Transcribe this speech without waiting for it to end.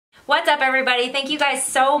What's up, everybody? Thank you guys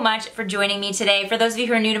so much for joining me today. For those of you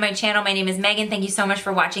who are new to my channel, my name is Megan. Thank you so much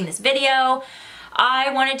for watching this video.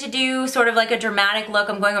 I wanted to do sort of like a dramatic look.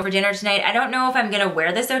 I'm going over dinner tonight. I don't know if I'm gonna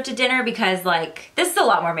wear this out to dinner because like, this is a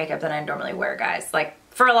lot more makeup than I normally wear, guys. Like,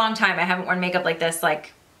 for a long time, I haven't worn makeup like this,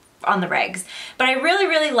 like, on the regs. But I really,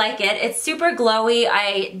 really like it. It's super glowy.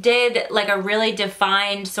 I did like a really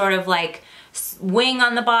defined sort of like wing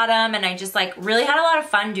on the bottom, and I just like really had a lot of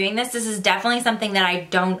fun doing this. This is definitely something that I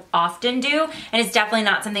don't often do, and it's definitely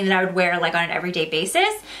not something that I would wear like on an everyday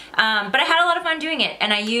basis. But I had a lot of fun doing it,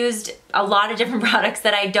 and I used a lot of different products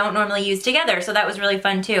that I don't normally use together, so that was really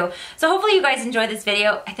fun too. So hopefully you guys enjoy this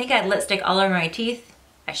video. I think I had lipstick all over my teeth.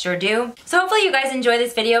 I sure do. So hopefully you guys enjoy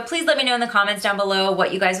this video. Please let me know in the comments down below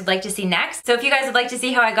what you guys would like to see next. So if you guys would like to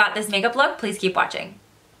see how I got this makeup look, please keep watching.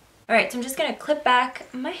 All right, so I'm just gonna clip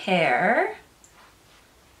back my hair.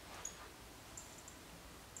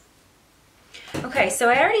 Okay, so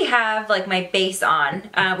I already have like my base on,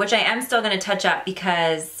 which I am still gonna touch up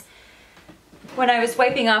because when I was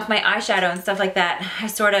wiping off my eyeshadow and stuff like that,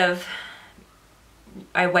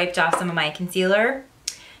 I wiped off some of my concealer.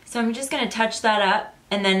 So I'm just gonna touch that up,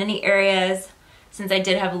 and then any areas, since I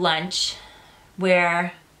did have lunch,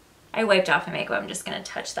 where I wiped off my makeup, I'm just gonna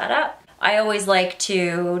touch that up. I always like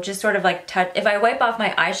to just sort of like touch, if I wipe off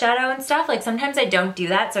my eyeshadow and stuff, like sometimes I don't do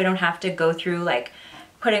that so I don't have to go through like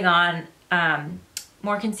putting on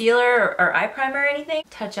more concealer or eye primer or anything.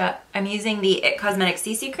 Touch up. I'm using the IT Cosmetics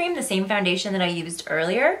CC cream, the same foundation that I used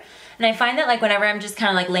earlier. And I find that like whenever I'm just kind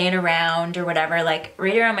of like laying around or whatever, like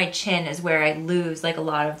right around my chin is where I lose like a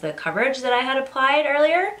lot of the coverage that I had applied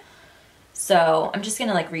earlier. So I'm just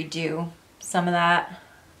gonna like redo some of that.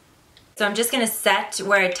 So I'm just gonna set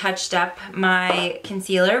where I touched up my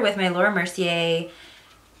concealer with my Laura Mercier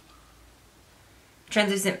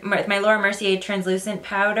translucent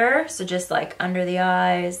powder, so just like under the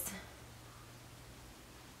eyes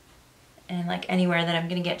and like anywhere that I'm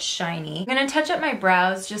gonna get shiny. I'm gonna touch up my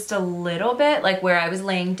brows just a little bit, like where I was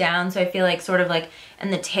laying down, so I feel like sort of like,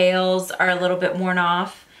 and the tails are a little bit worn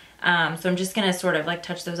off. So I'm just gonna sort of like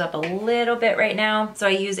touch those up a little bit right now. So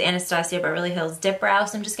I use Anastasia Beverly Hills Dip Brow,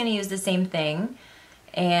 so I'm just gonna use the same thing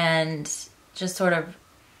and just sort of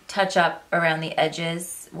touch up around the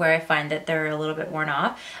edges where I find that they're a little bit worn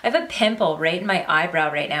off. I have a pimple right in my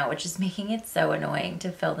eyebrow right now, which is making it so annoying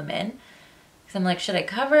to fill them in. Because I'm like, should I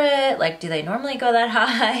cover it? Like, do they normally go that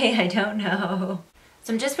high? I don't know.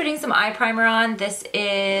 So I'm just putting some eye primer on. This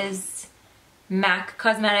is MAC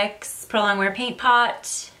Cosmetics Pro Longwear Paint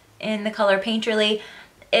Pot in the color Painterly.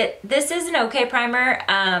 This is an okay primer.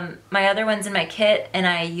 My other one's in my kit, and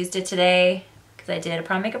I used it today because I did a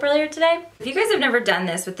prom makeup earlier today. If you guys have never done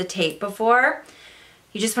this with the tape before,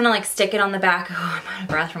 you just want to like stick it on the back. Oh, I'm out of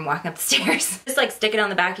breath from walking up the stairs. Just like stick it on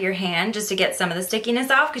the back of your hand just to get some of the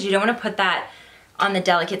stickiness off, because you don't want to put that on the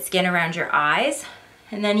delicate skin around your eyes.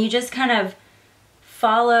 And then you just kind of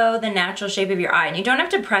follow the natural shape of your eye. And you don't have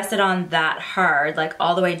to press it on that hard, like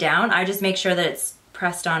all the way down. I just make sure that it's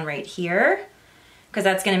pressed on right here, because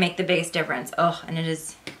that's going to make the biggest difference. Oh, and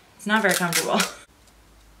it's not very comfortable.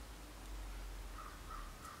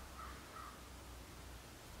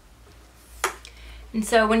 And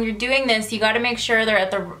so when you're doing this, you got to make sure they're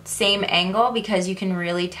at the same angle, because you can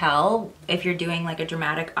really tell if you're doing like a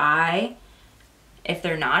dramatic eye if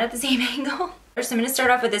they're not at the same angle. First, I'm going to start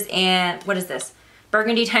off with this, and what is this?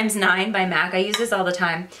 Burgundy x 9 by MAC. I use this all the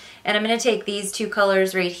time. And I'm going to take these two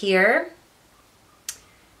colors right here.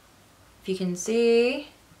 If you can see.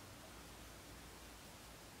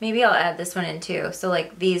 Maybe I'll add this one in too. So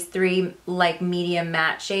like these three like medium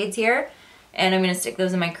matte shades here. And I'm going to stick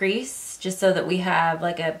those in my crease, just so that we have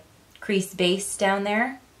like a crease base down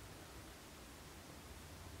there.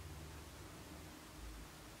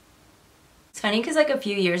 It's funny because like a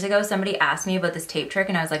few years ago somebody asked me about this tape trick,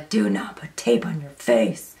 and I was like, do not put tape on your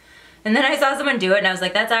face. And then I saw someone do it, and I was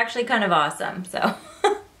like, that's actually kind of awesome. So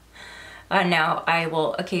now I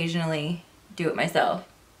will occasionally do it myself.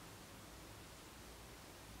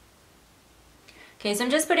 Okay, so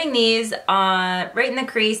I'm just putting these on right in the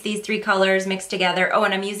crease, these three colors mixed together. Oh,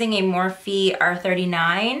 and I'm using a Morphe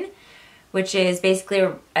R39, which is basically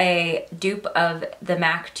a dupe of the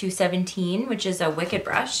MAC 217, which is a Wicked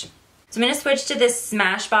brush. So I'm gonna switch to this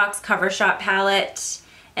Smashbox Cover Shop palette,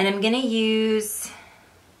 and I'm gonna use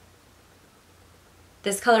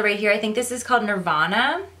this color right here. I think this is called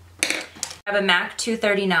Nirvana. I have a MAC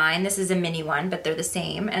 239. This is a mini one, but they're the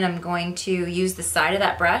same. And I'm going to use the side of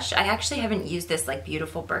that brush. I actually haven't used this like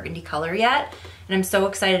beautiful burgundy color yet, and I'm so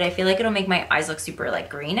excited. I feel like it'll make my eyes look super like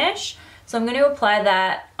greenish. So I'm going to apply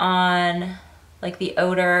that on like the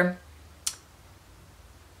outer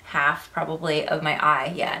half probably of my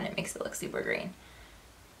eye. Yeah, and it makes it look super green.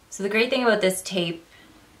 So the great thing about this tape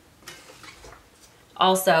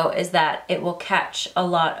also is that it will catch a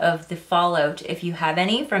lot of the fallout if you have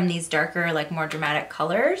any from these darker, like more dramatic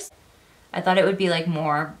colors. I thought it would be like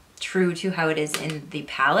more true to how it is in the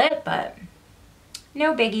palette, but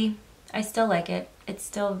no biggie. I still like it. It's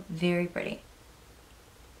still very pretty.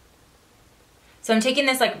 So I'm taking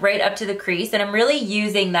this like right up to the crease, and I'm really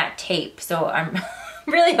using that tape. So I'm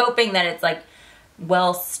really hoping that it's like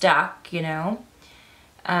well stuck, you know?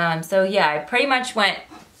 So yeah, I pretty much went,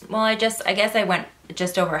 well, I guess I went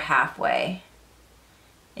just over halfway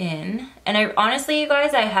in. And I honestly, you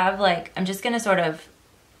guys, I have like, I'm just gonna sort of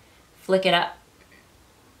flick it up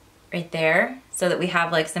right there so that we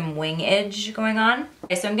have like some wing edge going on.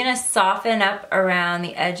 Okay, so I'm gonna soften up around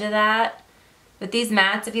the edge of that. With these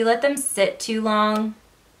mats, if you let them sit too long,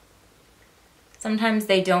 sometimes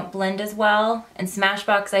they don't blend as well. And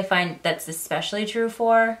Smashbox, I find that's especially true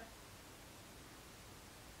for.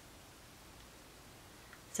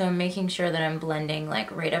 So I'm making sure that I'm blending like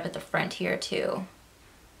right up at the front here too.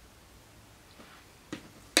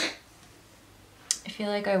 I feel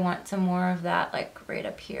like I want some more of that like right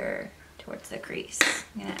up here towards the crease.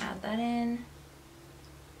 I'm gonna add that in.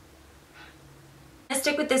 I'm gonna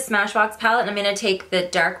stick with this Smashbox palette, and I'm gonna take the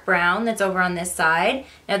dark brown that's over on this side.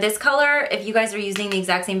 Now this color, if you guys are using the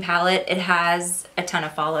exact same palette, it has a ton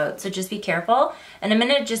of fallout, so just be careful. And I'm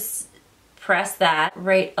gonna just press that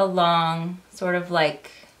right along sort of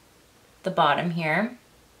like the bottom here.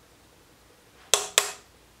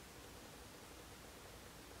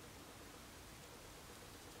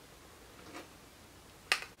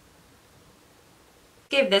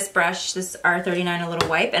 Give this brush, this R39, a little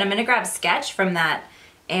wipe, and I'm gonna grab Sketch from that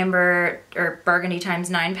Amber or Burgundy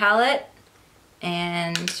 ×9 palette,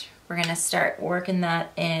 and we're gonna start working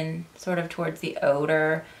that in sort of towards the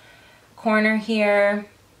outer corner here,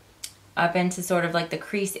 up into sort of like the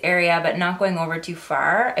crease area, but not going over too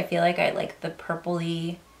far. I feel like I like the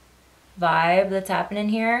purpley vibe that's happening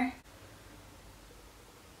here.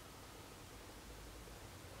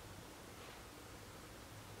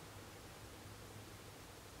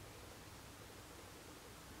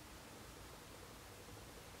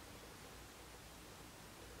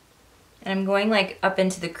 And I'm going like up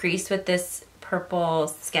into the crease with this purple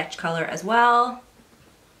Sketch color as well.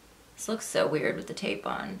 This looks so weird with the tape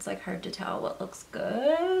on. It's like hard to tell what looks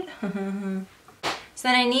good. So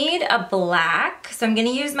then I need a black. So I'm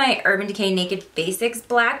gonna use my Urban Decay Naked Basics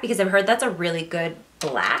black because I've heard that's a really good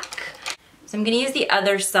black. So I'm gonna use the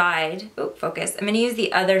other side, oh, focus. I'm gonna use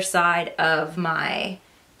the other side of my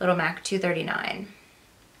little MAC 239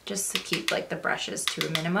 just to keep like the brushes to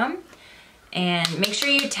a minimum. And make sure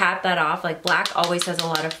you tap that off. Like black always has a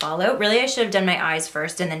lot of fallout. Really, I should have done my eyes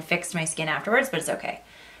first and then fixed my skin afterwards, but it's okay.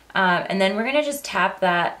 And then we're gonna just tap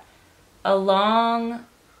that along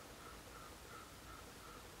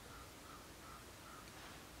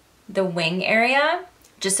the wing area,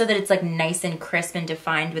 just so that it's like nice and crisp and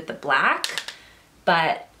defined with the black.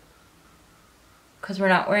 But because we're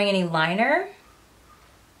not wearing any liner,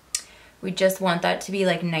 we just want that to be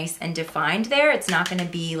like nice and defined there. It's not gonna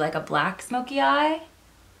be like a black smoky eye.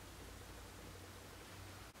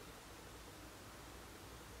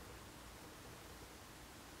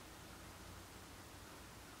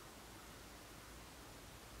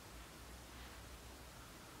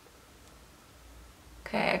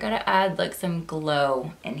 Okay, I gotta add like some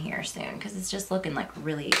glow in here soon because it's just looking like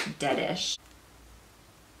really deadish.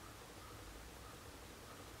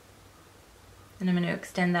 And I'm going to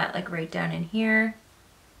extend that like right down in here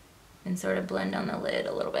and sort of blend on the lid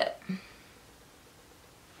a little bit.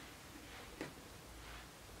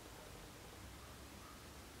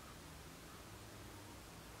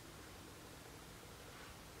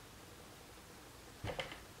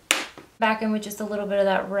 Back in with just a little bit of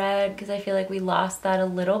that red because I feel like we lost that a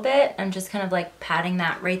little bit. I'm just kind of like patting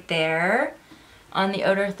that right there on the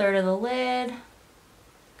outer third of the lid.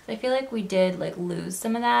 I feel like we did like lose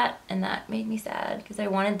some of that, and that made me sad because I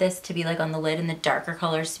wanted this to be like on the lid and the darker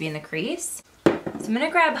colors to be in the crease. So I'm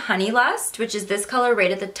gonna grab Honey Lust, which is this color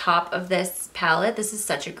right at the top of this palette. This is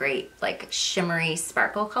such a great like shimmery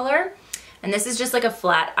sparkle color. And this is just like a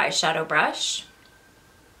flat eyeshadow brush.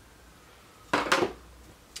 And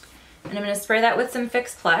I'm gonna spray that with some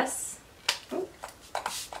Fix Plus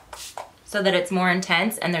so that it's more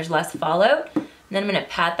intense and there's less fallout. And then I'm gonna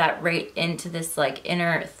pat that right into this like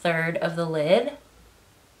inner third of the lid.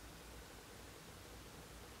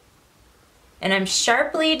 And I'm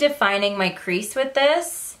sharply defining my crease with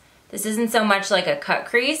this. This isn't so much like a cut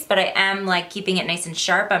crease, but I am like keeping it nice and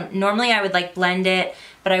sharp. Normally I would like blend it,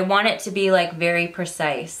 but I want it to be like very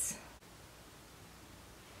precise.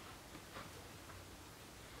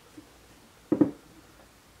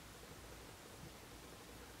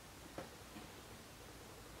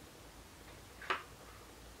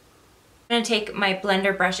 I'm gonna take my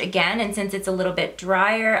blender brush again, and since it's a little bit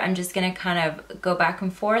drier, I'm just gonna kind of go back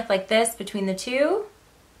and forth like this between the two.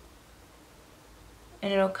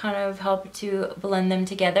 And it'll kind of help to blend them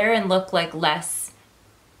together and look like less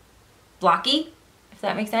blocky, if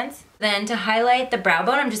that makes sense. Then to highlight the brow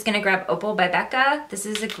bone, I'm just gonna grab Opal by Becca. This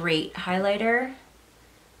is a great highlighter.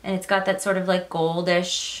 And it's got that sort of like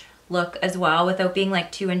goldish look as well without being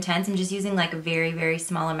like too intense. I'm just using like a very, very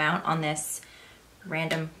small amount on this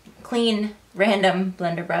clean, random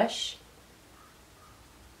blender brush.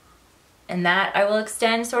 And that I will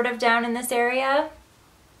extend sort of down in this area.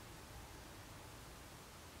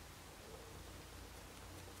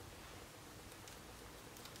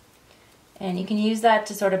 And you can use that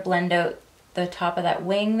to sort of blend out the top of that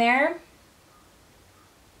wing there.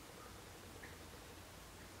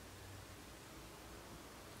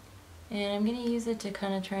 And I'm gonna use it to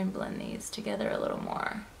kind of try and blend these together a little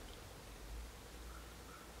more.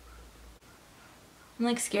 I'm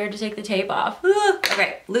like scared to take the tape off.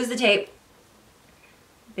 Okay, lose the tape.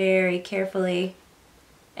 Very carefully.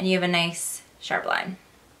 And you have a nice sharp line.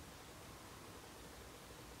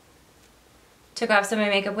 Took off some of my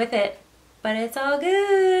makeup with it, but it's all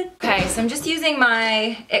good. Okay, so I'm just using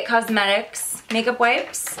my IT Cosmetics makeup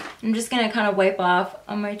wipes. I'm just gonna kind of wipe off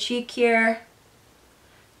on my cheek here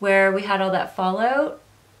where we had all that fallout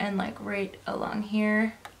and like right along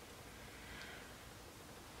here.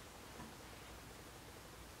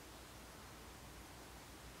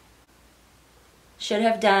 Should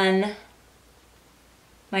have done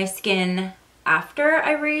my skin after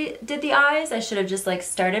I redid the eyes. I should have just like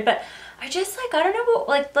started, but I just like, I don't know, but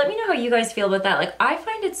like, let me know how you guys feel about that. Like, I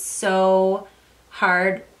find it so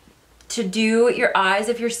hard to do your eyes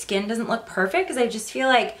if your skin doesn't look perfect, because I just feel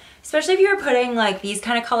like, especially if you were putting like these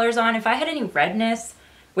kind of colors on, if I had any redness,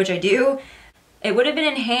 which I do, it would have been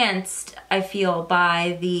enhanced, I feel,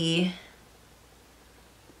 by the,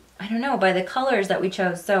 I don't know, by the colors that we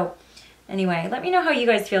chose. So anyway, let me know how you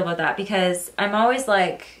guys feel about that, because I'm always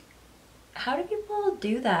like, how do people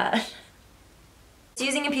do that?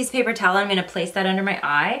 Using a piece of paper towel, I'm going to place that under my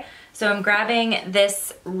eye. So I'm grabbing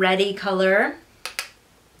this Ready color,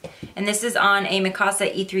 and this is on a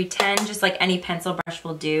Mikasa E310, just like any pencil brush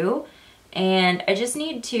will do. And I just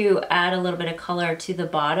need to add a little bit of color to the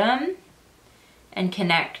bottom and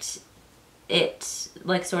connect it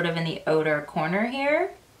like sort of in the outer corner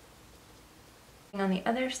here. On the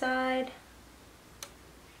other side.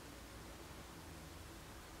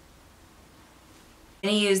 I'm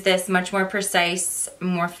going to use this much more precise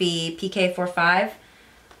Morphe PK45,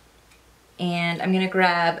 and I'm going to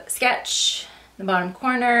grab Sketch, the bottom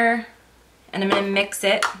corner, and I'm going to mix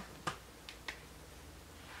it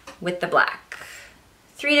with the black.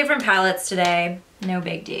 3 different palettes today, no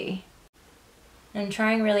big D. I'm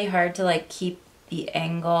trying really hard to like keep the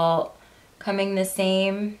angle coming the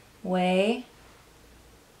same way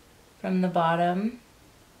from the bottom.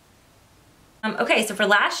 Okay, so for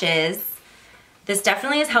lashes, this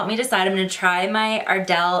definitely has helped me decide. I'm going to try my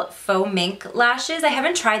Ardelle Faux Mink lashes. I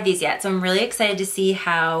haven't tried these yet, so I'm really excited to see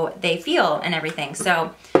how they feel and everything.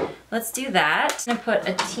 So let's do that. I'm going to put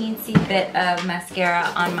a teensy bit of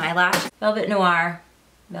mascara on my lash. Velvet Noir,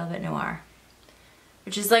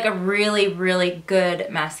 which is like a really, really good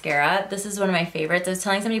mascara. This is one of my favorites. I was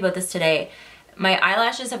telling somebody about this today. My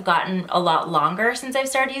eyelashes have gotten a lot longer since I've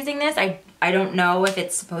started using this. I don't know if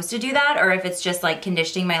it's supposed to do that or if it's just like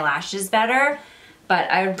conditioning my lashes better. But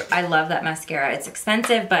I love that mascara. It's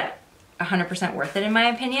expensive, but 100% worth it in my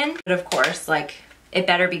opinion. But of course, like, it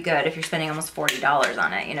better be good if you're spending almost $40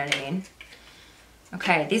 on it, you know what I mean?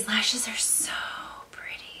 Okay, these lashes are so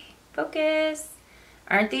pretty. Focus.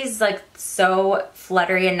 Aren't these like so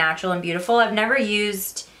fluttery and natural and beautiful? I've never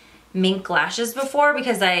used mink lashes before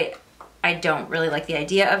because I don't really like the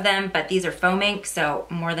idea of them, but these are faux mink, so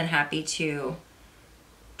I'm more than happy to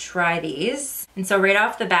try these. And so right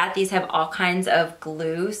off the bat, these have all kinds of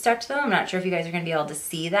glue stuck to them. I'm not sure if you guys are gonna be able to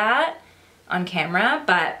see that on camera,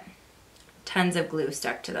 but tons of glue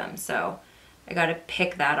stuck to them. So I gotta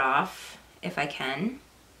pick that off if I can.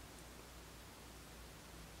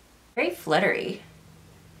 Very fluttery.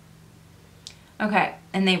 Okay,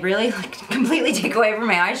 and they really like completely take away from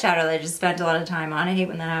my eyeshadow that I just spent a lot of time on. I hate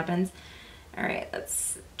when that happens. All right,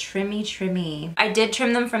 let's trimmy. I did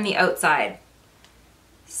trim them from the outside.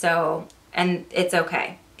 So, and it's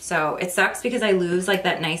okay. So it sucks because I lose like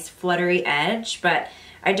that nice fluttery edge, but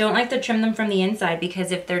I don't like to trim them from the inside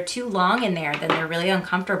because if they're too long in there, then they're really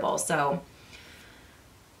uncomfortable. So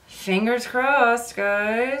fingers crossed,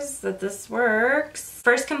 guys, that this works.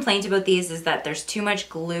 First complaint about these is that there's too much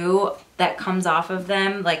glue that comes off of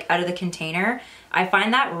them, like out of the container. I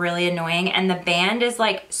find that really annoying, and the band is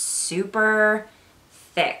like super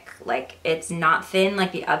thick. Like it's not thin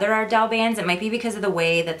like the other Ardelle bands. It might be because of the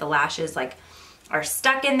way that the lashes like are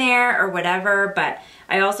stuck in there or whatever, but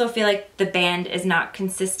I also feel like the band is not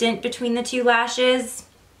consistent between the two lashes.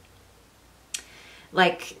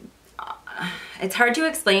 Like, it's hard to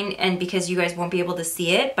explain, and because you guys won't be able to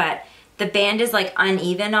see it, but the band is like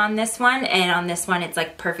uneven on this one, and on this one it's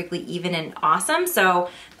like perfectly even and awesome. So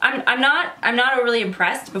I'm not overly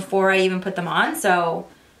impressed before I even put them on. So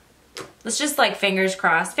let's just like fingers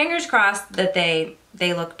crossed that they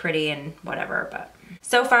look pretty and whatever. But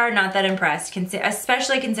so far, not that impressed,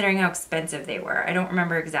 especially considering how expensive they were. I don't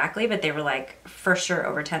remember exactly, but they were like for sure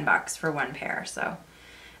over 10 bucks for one pair. So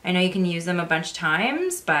I know you can use them a bunch of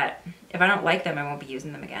times, but if I don't like them, I won't be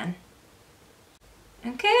using them again.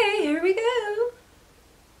 Okay, here we go.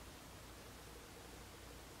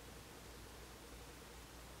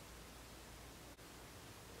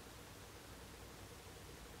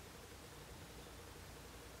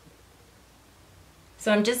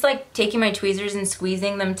 So I'm just like taking my tweezers and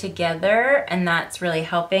squeezing them together, and that's really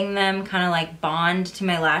helping them kind of like bond to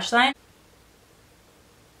my lash line.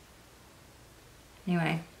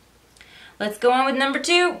 Anyway, let's go on with number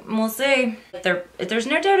 2, and we'll see. There's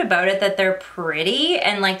no doubt about it that they're pretty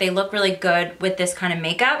and like they look really good with this kind of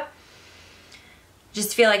makeup.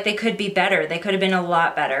 Just feel like they could be better. They could have been a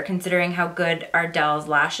lot better considering how good Ardelle's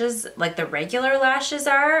lashes, like the regular lashes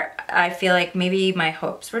are. I feel like maybe my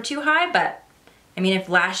hopes were too high, but I mean, if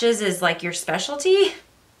lashes is like your specialty,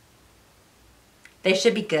 they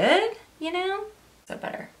should be good, you know? So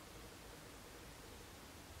better.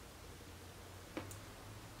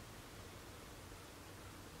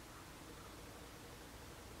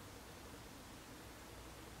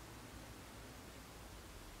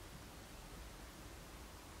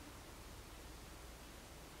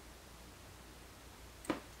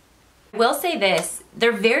 I will say this,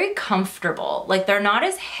 they're very comfortable. Like they're not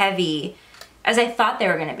as heavy as I thought they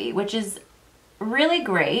were gonna be, which is really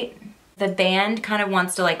great. The band kind of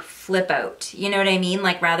wants to like flip out, you know what I mean?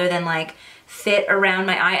 Like rather than like fit around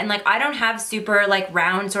my eye. And like I don't have super like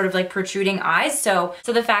round sort of like protruding eyes. So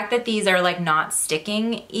the fact that these are like not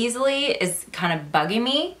sticking easily is kind of bugging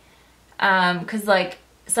me. Cause like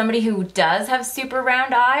somebody who does have super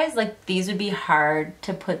round eyes, like these would be hard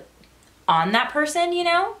to put on that person, you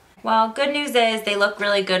know? Well, good news is they look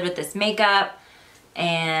really good with this makeup,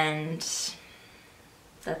 and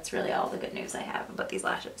that's really all the good news I have about these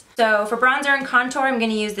lashes. So for bronzer and contour, I'm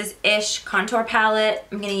gonna use this Ish contour palette.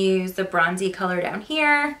 I'm gonna use the bronzy color down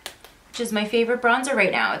here, which is my favorite bronzer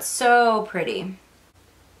right now. It's so pretty.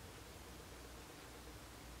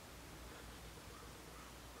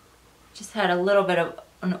 Just had a little bit of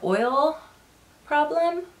an oil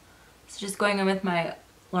problem. So just going in with my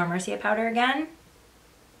Laura Mercier powder again.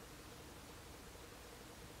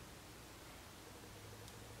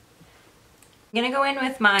 I'm gonna go in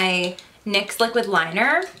with my NYX liquid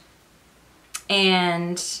liner,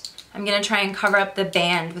 and I'm gonna try and cover up the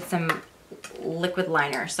band with some liquid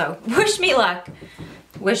liner. So wish me luck.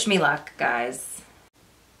 Wish me luck, guys.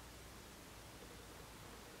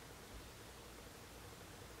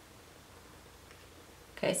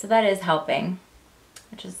 Okay, so that is helping,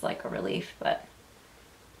 which is like a relief, but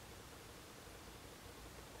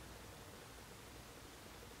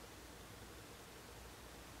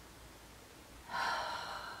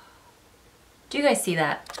do you guys see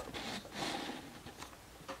that?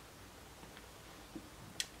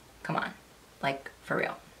 Come on, like for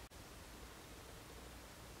real.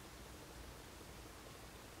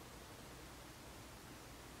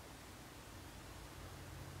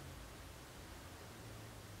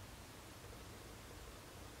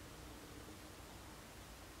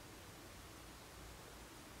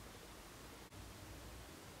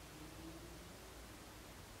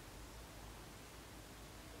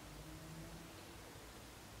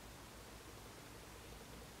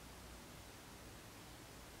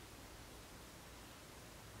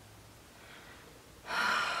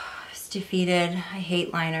 Defeated. I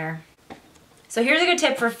hate liner. So here's a good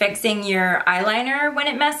tip for fixing your eyeliner when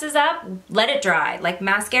it messes up. Let it dry. Like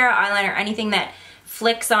mascara, eyeliner, anything that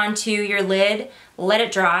flicks onto your lid, let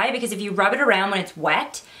it dry, because if you rub it around when it's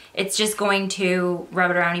wet, it's just going to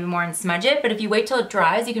rub it around even more and smudge it. But if you wait till it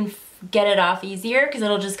dries, you can get it off easier because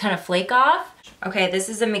it'll just kind of flake off. Okay, this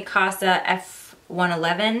is a Mikasa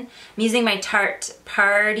 111. I'm using my Tarte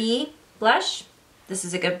Party blush. This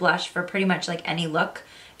is a good blush for pretty much like any look.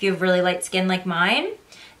 If you have really light skin like mine,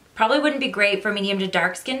 probably wouldn't be great for medium to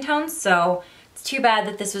dark skin tones, so it's too bad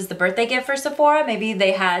that this was the birthday gift for Sephora. Maybe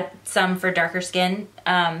they had some for darker skin,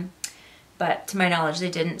 but to my knowledge they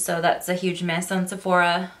didn't, so that's a huge miss on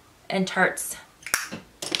Sephora and Tarte's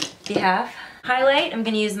behalf. Highlight, I'm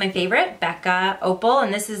going to use my favorite, Becca Opal,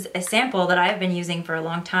 and this is a sample that I've been using for a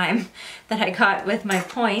long time that I got with my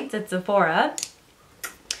points at Sephora.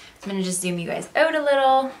 I'm going to just zoom you guys out a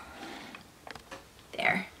little.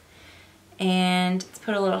 There. And let's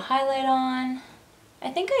put a little highlight on. I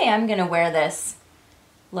think I am going to wear this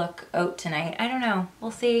look out tonight. I don't know.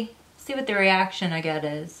 We'll see. See what the reaction I get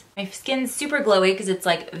is. My skin's super glowy because it's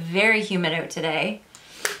like very humid out today.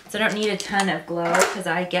 So I don't need a ton of glow because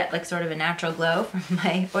I get like sort of a natural glow from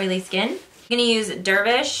my oily skin. I'm gonna use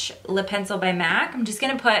Dervish Lip Pencil by MAC. I'm just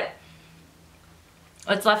gonna put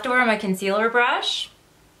what's left over on my concealer brush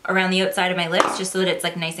around the outside of my lips just so that it's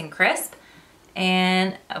like nice and crisp.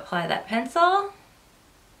 And apply that pencil.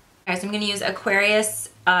 Okay, so I'm gonna use Aquarius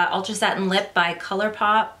Ultra Satin Lip by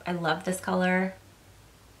ColourPop. I love this color.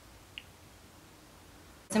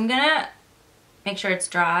 So I'm gonna make sure it's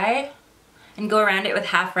dry and go around it with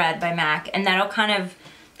Half Red by MAC, and that'll kind of,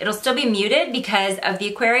 it'll still be muted because of the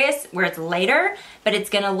Aquarius where it's lighter, but it's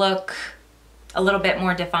gonna look a little bit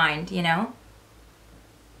more defined, you know?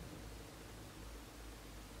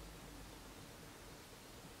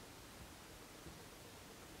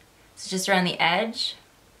 So just around the edge.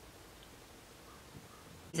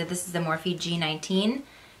 So this is the Morphe G19,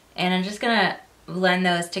 and I'm just gonna blend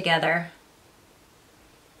those together.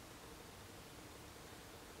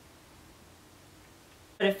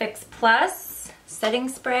 Put a Fix Plus setting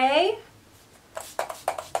spray.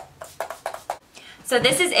 So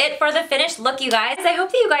this is it for the finished look, you guys. I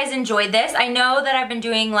hope that you guys enjoyed this. I know that I've been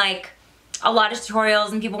doing like a lot of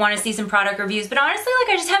tutorials and people want to see some product reviews, but honestly,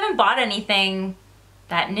 like I just haven't bought anything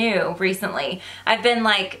that new recently. I've been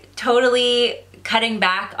like totally cutting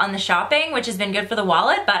back on the shopping, which has been good for the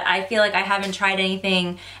wallet, but I feel like I haven't tried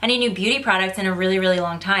any new beauty products in a really, really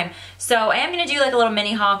long time. So I am gonna do like a little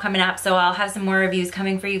mini haul coming up, so I'll have some more reviews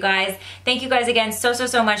coming for you guys. Thank you guys again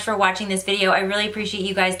so much for watching this video. I really appreciate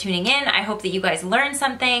you guys tuning in. I hope that you guys learned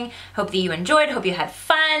something. Hope that you enjoyed, hope you had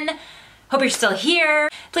fun. Hope you're still here.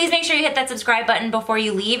 Please make sure you hit that subscribe button before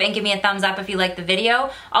you leave and give me a thumbs up if you liked the video.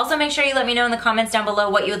 Also make sure you let me know in the comments down below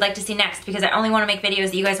what you would like to see next because I only want to make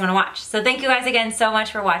videos that you guys want to watch. So thank you guys again so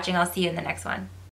much for watching. I'll see you in the next one.